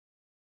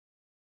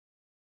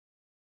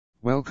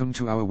Welcome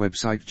to our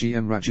website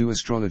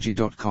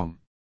gmrajuastrology.com.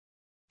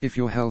 If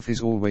your health is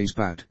always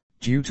bad,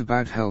 due to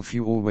bad health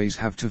you always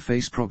have to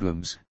face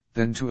problems,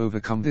 then to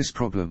overcome this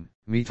problem,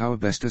 meet our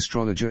best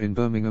astrologer in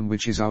Birmingham,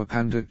 which is our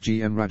Pandit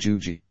GM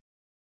Rajuji.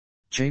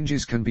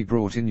 Changes can be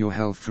brought in your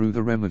health through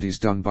the remedies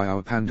done by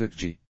our Pandit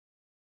Ji.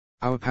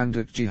 Our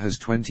Pandit Ji has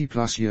 20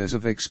 plus years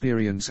of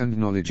experience and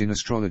knowledge in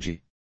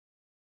astrology.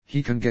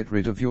 He can get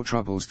rid of your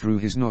troubles through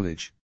his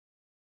knowledge.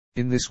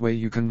 In this way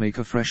you can make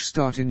a fresh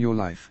start in your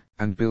life,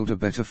 and build a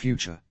better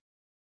future.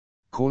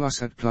 Call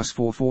us at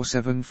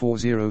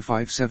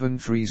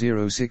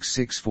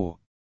 +447405730664.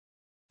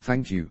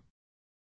 Thank you.